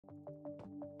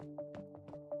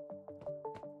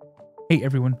Hey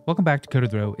everyone, welcome back to Code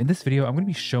of the Row. In this video, I'm going to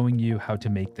be showing you how to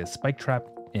make this spike trap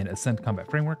in Ascent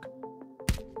Combat Framework.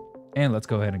 And let's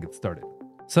go ahead and get started.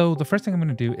 So the first thing I'm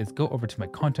going to do is go over to my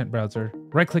content browser,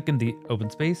 right click in the open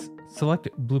space, select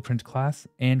blueprint class,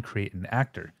 and create an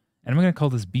actor. And I'm going to call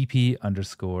this BP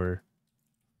underscore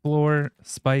floor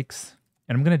spikes.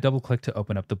 And I'm going to double click to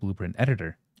open up the blueprint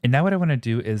editor. And now what I want to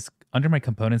do is under my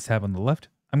components tab on the left,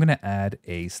 I'm going to add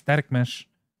a static mesh.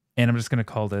 And I'm just going to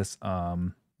call this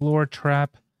floor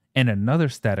trap and another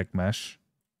static mesh,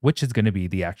 which is going to be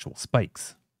the actual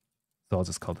spikes. So I'll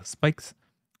just call this spikes.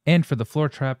 And for the floor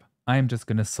trap, I'm just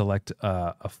going to select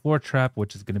a floor trap,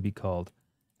 which is going to be called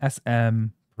SM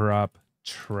prop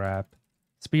trap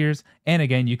spears. And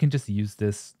again, you can just use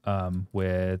this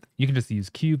you can just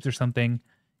use cubes or something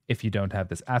if you don't have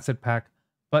this asset pack.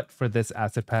 But for this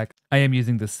asset pack, I am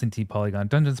using the Cinti Polygon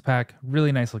Dungeons pack.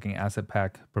 Really nice looking asset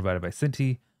pack provided by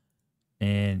Cinti.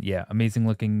 And yeah, amazing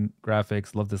looking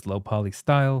graphics. Love this low poly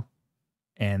style.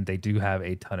 And they do have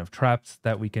a ton of traps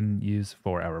that we can use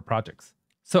for our projects.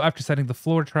 So after setting the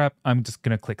floor trap, I'm just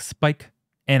going to click spike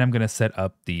and I'm going to set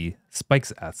up the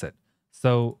spikes asset.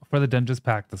 So for the Dungeons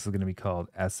pack, this is going to be called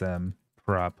SM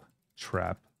prop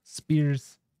trap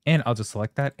spears. And I'll just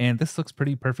select that. And this looks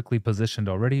pretty perfectly positioned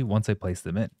already once I place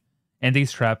them in. And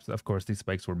these traps, of course, these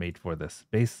spikes were made for this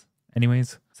base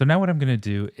anyways. So now what I'm going to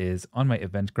do is on my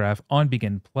event graph on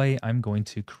begin play, I'm going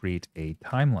to create a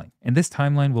timeline. And this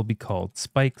timeline will be called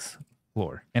spikes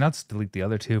floor. And I'll just delete the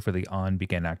other two for the on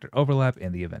begin actor overlap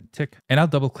and the event tick. And I'll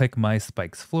double click my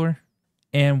spikes floor.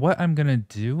 And what I'm going to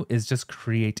do is just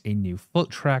create a new float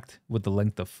track with the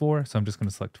length of 4. So I'm just going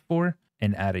to select 4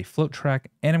 and add a float track.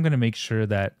 And I'm going to make sure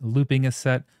that looping is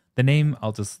set. The name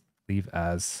I'll just leave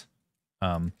as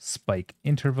spike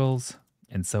intervals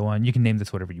and so on. You can name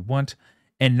this whatever you want.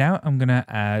 And now I'm going to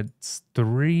add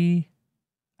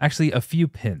a few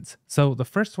pins. So the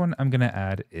first one I'm going to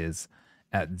add is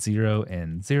at 0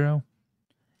 and 0.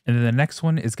 And then the next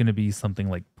one is going to be something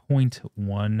like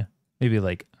 0.1, maybe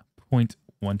like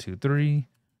 0.123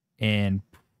 and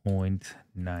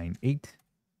 0.98.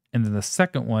 And then the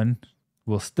second one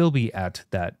will still be at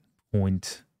that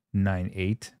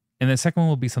 0.98. And the second one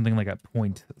will be something like at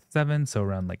 0.7, so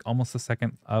around like almost a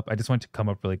second up. I just want to come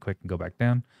up really quick and go back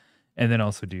down. And then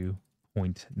also do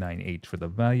 0.98 for the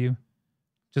value,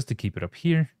 just to keep it up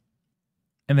here.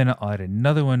 And then I'll add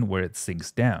another one where it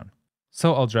sinks down.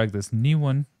 So I'll drag this new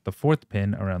one, the fourth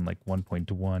pin, around like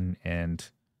 1.1 and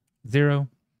 0,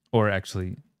 or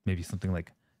actually maybe something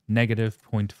like negative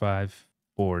 0.5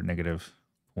 or negative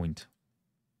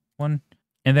 0.1.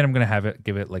 And then I'm going to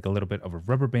give it like a little bit of a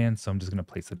rubber band. So I'm just going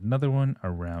to place another one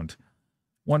around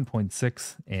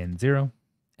 1.6 and 0.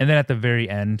 And then at the very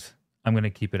end, I'm going to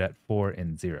keep it at 4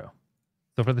 and 0.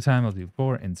 So for the time, I'll do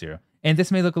 4 and 0. And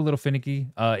this may look a little finicky.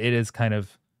 It is kind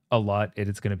of a lot. It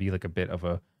is going to be like a bit of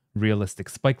a realistic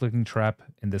spike looking trap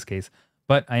in this case.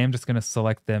 But I am just going to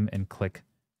select them and click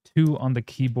 2 on the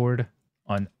keyboard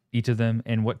on each of them.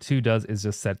 And what 2 does is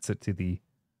just sets it to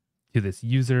this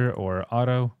user or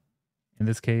auto. In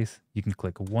this case, you can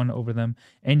click 1 over them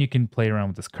and you can play around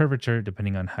with this curvature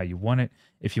depending on how you want it.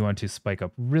 If you want to spike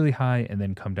up really high and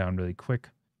then come down really quick,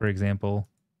 for example,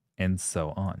 and so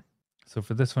on. So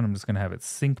for this one, I'm just going to have it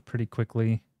sink pretty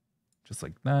quickly, just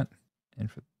like that.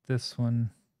 And for this one,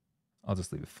 I'll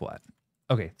just leave it flat.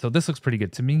 Okay, so this looks pretty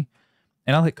good to me.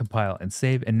 And I'll hit compile and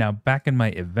save. And now back in my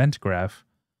event graph,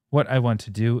 what I want to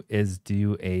do is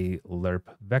do a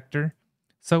lerp vector.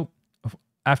 So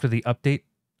after the update,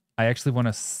 I actually want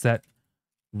to set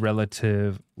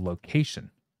relative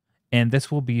location. And this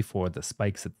will be for the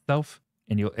spikes itself.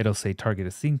 And it'll say target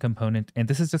a scene component. And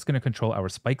this is just going to control our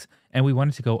spikes. And we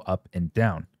want it to go up and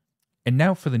down. And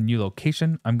now for the new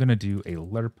location, I'm going to do a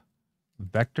lerp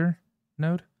vector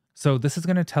node. So this is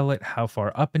going to tell it how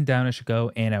far up and down it should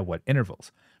go and at what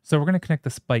intervals. So we're going to connect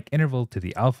the spike interval to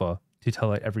the alpha to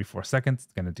tell it every 4 seconds.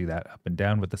 It's going to do that up and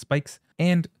down with the spikes.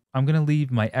 And I'm going to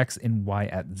leave my X and Y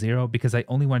at 0 because I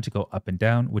only want it to go up and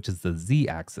down, which is the Z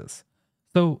axis.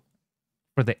 So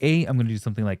for the A, I'm going to do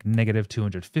something like negative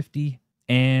 250.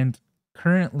 And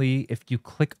currently, if you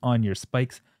click on your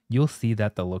spikes, you'll see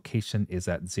that the location is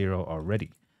at 0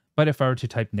 already. But if I were to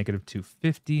type negative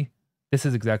 250, this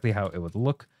is exactly how it would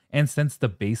look. And since the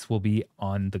base will be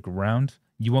on the ground,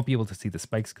 you won't be able to see the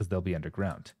spikes because they'll be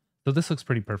underground. So this looks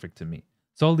pretty perfect to me.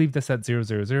 So I'll leave this at 0,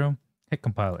 0, 0. Hit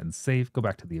compile and save, go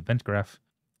back to the event graph.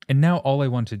 And now all I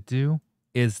want to do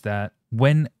is that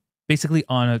when basically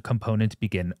on a component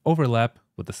begin overlap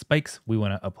with the spikes, we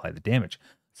want to apply the damage.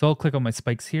 So I'll click on my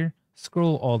spikes here,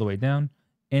 scroll all the way down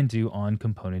and do on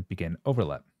component begin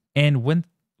overlap. And when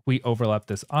we overlap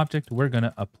this object, we're going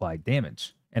to apply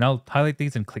damage. And I'll highlight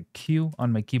these and click Q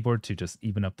on my keyboard to just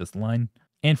even up this line.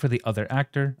 And for the other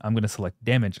actor, I'm going to select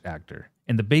damage actor.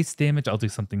 And the base damage, I'll do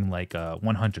something like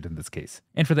 100 in this case.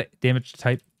 And for the damage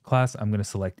type class, I'm going to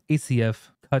select ACF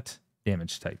cut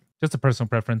damage type. Just a personal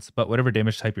preference, but whatever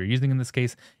damage type you're using in this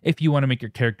case, if you want to make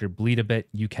your character bleed a bit,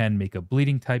 you can make a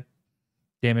bleeding type,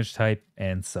 damage type,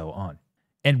 and so on.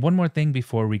 And one more thing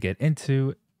before we get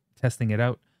into testing it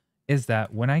out is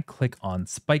that when I click on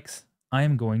spikes,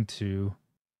 I'm going to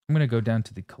go down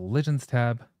to the collisions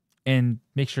tab and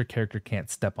make sure character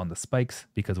can't step on the spikes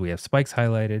because we have spikes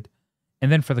highlighted.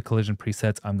 And then for the collision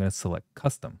presets, I'm going to select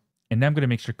custom. And now I'm going to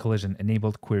make sure collision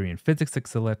enabled, query and physics is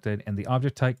selected, and the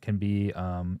object type can be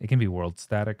world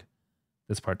static.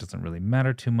 This part doesn't really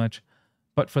matter too much,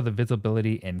 but for the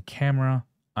visibility and camera,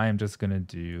 I am just going to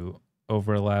do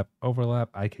overlap,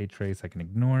 IK trace I can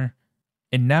ignore.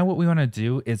 And now what we want to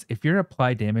do is if your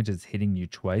apply damage is hitting you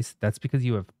twice, that's because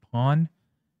you have pawn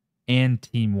and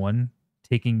team 1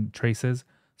 taking traces.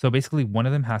 So basically one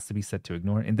of them has to be set to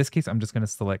ignore. In this case, I'm just going to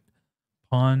select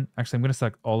pawn. Actually, I'm going to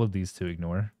select all of these to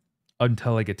ignore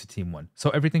until I get to team 1. So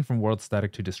everything from world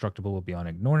static to destructible will be on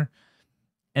ignore.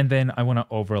 And then I want to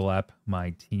overlap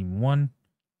my team 1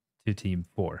 to team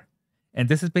 4. And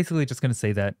this is basically just going to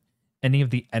say that any of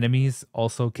the enemies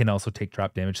can also take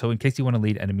trap damage. So in case you want to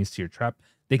lead enemies to your trap,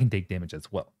 they can take damage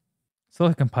as well. So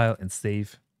I'll compile and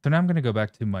save. So now I'm going to go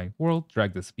back to my world,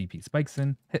 drag this VP spikes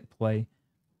in, hit play.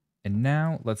 And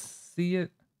now let's see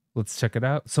it. Let's check it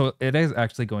out. So it is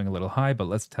actually going a little high, but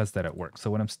let's test that at work.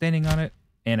 So when I'm standing on it,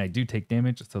 and I do take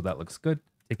damage, so that looks good,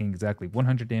 taking exactly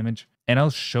 100 damage. And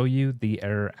I'll show you the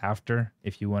error after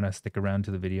if you want to stick around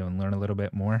to the video and learn a little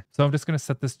bit more. So I'm just going to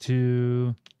set this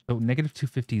to, so negative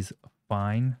 250 is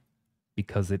fine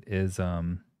because it is,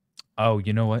 oh,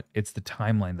 you know what? It's the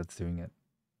timeline that's doing it.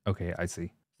 Okay, I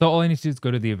see. So all I need to do is go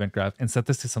to the event graph and set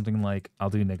this to something like, I'll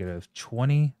do negative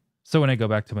 20. So when I go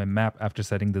back to my map after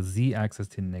setting the Z axis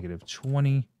to negative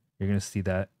 20, you're going to see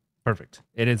that perfect.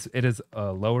 It is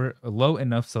low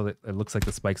enough so that it looks like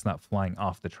the spike's not flying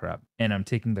off the trap, and I'm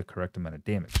taking the correct amount of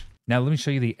damage. Now let me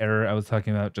show you the error I was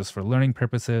talking about just for learning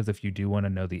purposes if you do want to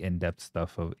know the in-depth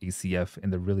stuff of ACF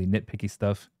and the really nitpicky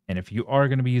stuff. And if you are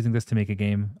going to be using this to make a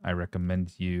game, I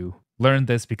recommend you learn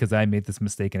this because I made this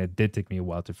mistake and it did take me a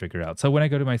while to figure out. So when I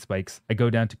go to my spikes, I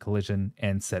go down to collision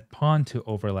and set pawn to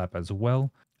overlap as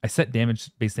well. I set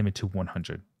damage, base damage to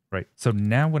 100. Right, so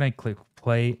now when I click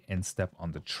play and step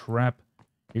on the trap,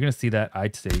 you're going to see that I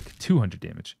take 200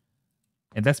 damage.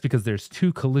 And that's because there's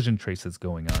 2 collision traces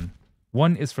going on.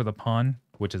 One is for the pawn,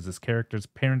 which is this character's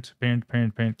parent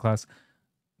class,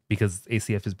 because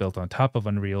ACF is built on top of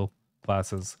Unreal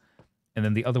classes. And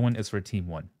then the other one is for team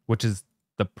 1, which is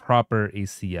the proper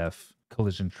ACF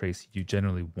collision trace you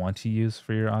generally want to use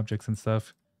for your objects and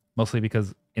stuff. Mostly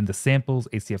because in the samples,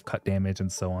 ACF cut damage and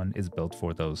so on is built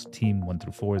for those team 1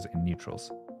 through 4s and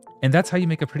neutrals. And that's how you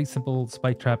make a pretty simple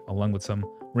spike trap along with some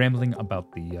rambling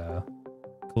about the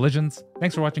collisions.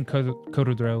 Thanks for watching Code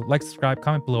Like, subscribe,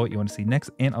 comment below what you want to see next,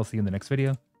 and I'll see you in the next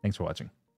video. Thanks for watching.